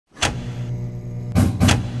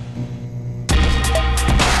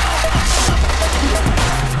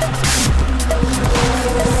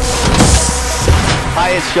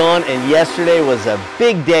name's Sean, and yesterday was a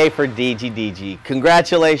big day for DGDG.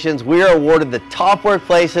 Congratulations, we are awarded the top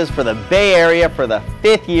workplaces for the Bay Area for the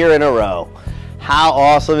 5th year in a row. How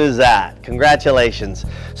awesome is that? Congratulations.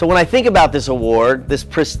 So when I think about this award, this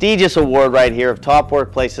prestigious award right here of top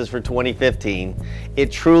workplaces for 2015,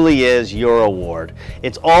 it truly is your award.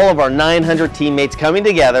 It's all of our 900 teammates coming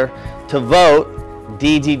together to vote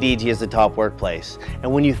DGDG is the top workplace.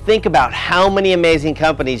 And when you think about how many amazing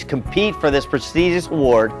companies compete for this prestigious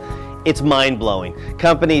award, it's mind-blowing.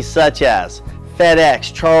 Companies such as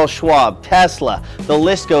FedEx, Charles Schwab, Tesla, the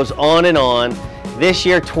list goes on and on. This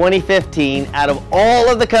year, 2015, out of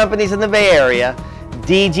all of the companies in the Bay Area,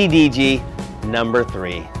 DGDG, number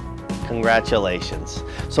 3. Congratulations.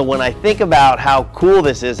 So when I think about how cool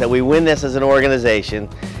this is that we win this as an organization,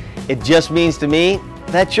 it just means to me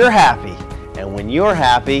that you're happy. And when you're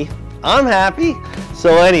happy, I'm happy.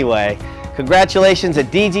 So anyway, congratulations at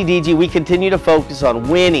DGDG. We continue to focus on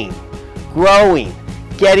winning, growing,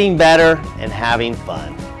 getting better, and having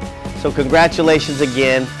fun. So congratulations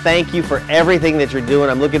again. Thank you for everything that you're doing.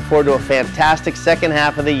 I'm looking forward to a fantastic second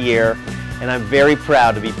half of the year, and I'm very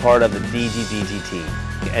proud to be part of the DGDG team.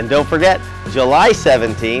 And don't forget, July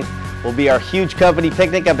 17th will be our huge company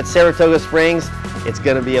picnic up at Saratoga Springs. It's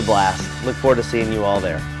going to be a blast. Look forward to seeing you all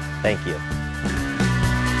there. Thank you.